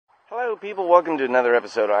Hello people, welcome to another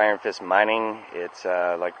episode of Iron Fist Mining. It's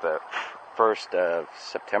like the 1st of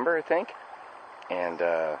September, I think. And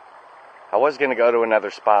I was going to go to another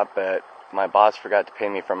spot, but my boss forgot to pay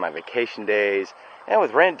me for my vacation days. And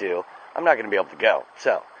with rent due, I'm not going to be able to go.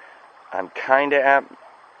 So, I'm kind of at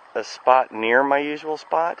a spot near my usual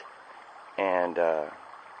spot. And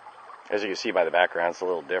as you can see by the background, it's a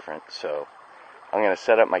little different. So, I'm going to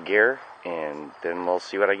set up my gear and then we'll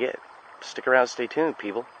see what I get. Stick around, stay tuned,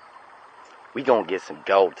 people. We gonna get some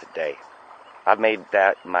gold today. I've made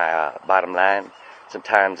that my bottom line.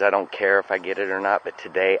 Sometimes I don't care if I get it or not, but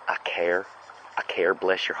today I care. I care,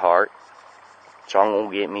 bless your heart. So I'm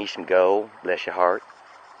gonna get me some gold, bless your heart.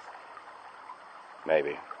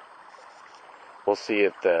 Maybe. We'll see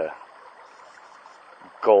if the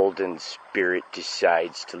golden spirit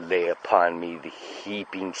decides to lay upon me the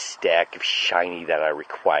heaping stack of shiny that I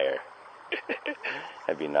require.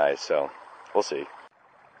 That'd be nice, so we'll see.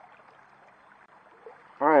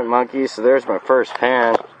 Alright, monkeys, so there's my first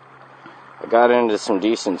pan. I got into some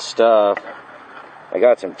decent stuff. I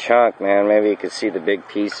got some chunk, man. Maybe you could see the big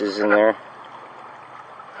pieces in there.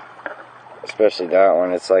 Especially that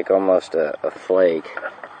one. It's like almost a flake.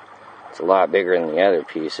 It's a lot bigger than the other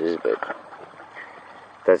pieces, but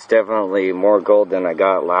that's definitely more gold than I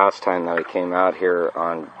got last time that I came out here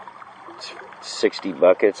on 60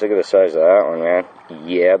 buckets. Look at the size of that one, man.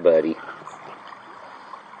 Yeah, buddy.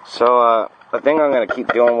 So, I think I'm going to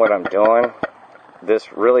keep doing what I'm doing.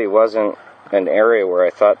 This really wasn't an area where I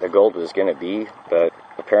thought the gold was going to be, but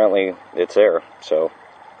apparently it's there. So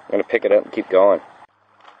I'm going to pick it up and keep going.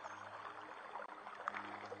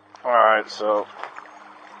 Alright, so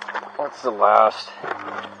what's the last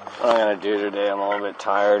I'm going to do today? I'm a little bit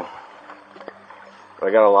tired. But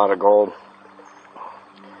I got a lot of gold.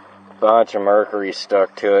 Bunch of mercury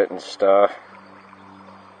stuck to it and stuff.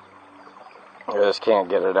 I just can't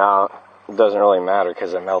get it out. It doesn't really matter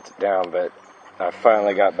because I melted down, but I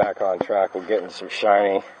finally got back on track with getting some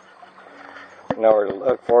shiny. Nowhere to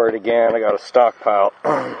look for it again. I got a stockpile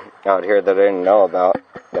out here that I didn't know about,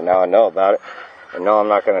 but now I know about it. And no, I'm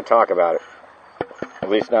not going to talk about it. At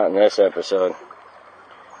least not in this episode.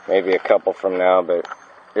 Maybe a couple from now, but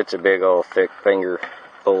it's a big old thick finger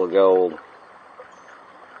full of gold.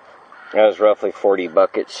 That was roughly 40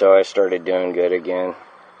 buckets, so I started doing good again.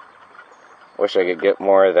 Wish I could get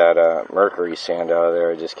more of that mercury sand out of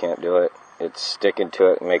there. I just can't do it. It's sticking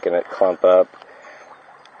to it and making it clump up.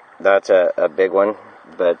 That's a big one,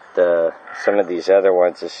 but some of these other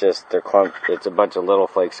ones, it's just they're clumped. It's a bunch of little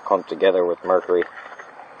flakes clumped together with mercury.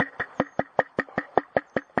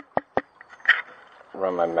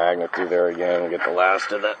 Run my magnet through there again and get the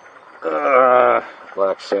last of that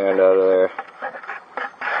black sand out of there.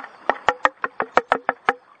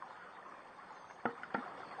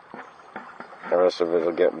 The rest of it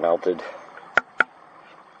will get melted.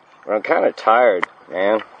 But I'm kind of tired,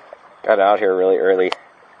 man. Got out here really early.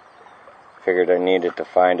 Figured I needed to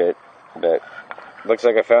find it, but looks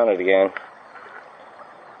like I found it again.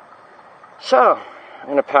 So, I'm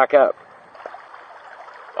going to pack up.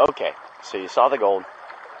 Okay, so you saw the gold.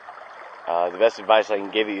 The best advice I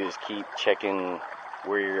can give you is keep checking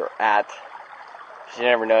where you're at. Because you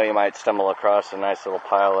never know, you might stumble across a nice little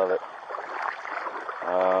pile of it.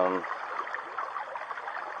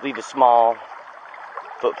 Leave a small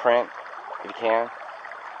footprint if you can.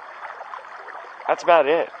 That's about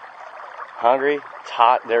it. Hungry, it's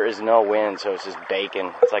hot, there is no wind, so it's just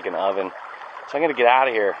baking. It's like an oven. So I'm going to get out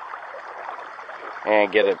of here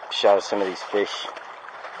and get a shot of some of these fish.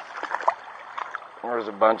 There's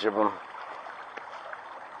a bunch of them.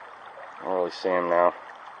 I don't really see them now.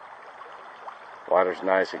 Water's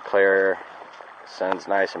nice and clear. Sun's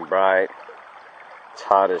nice and bright. It's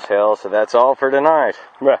hot as hell, so that's all for tonight.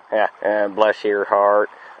 And bless your heart.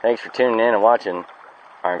 Thanks for tuning in and watching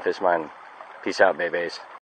Iron Fist Mining. Peace out, babies.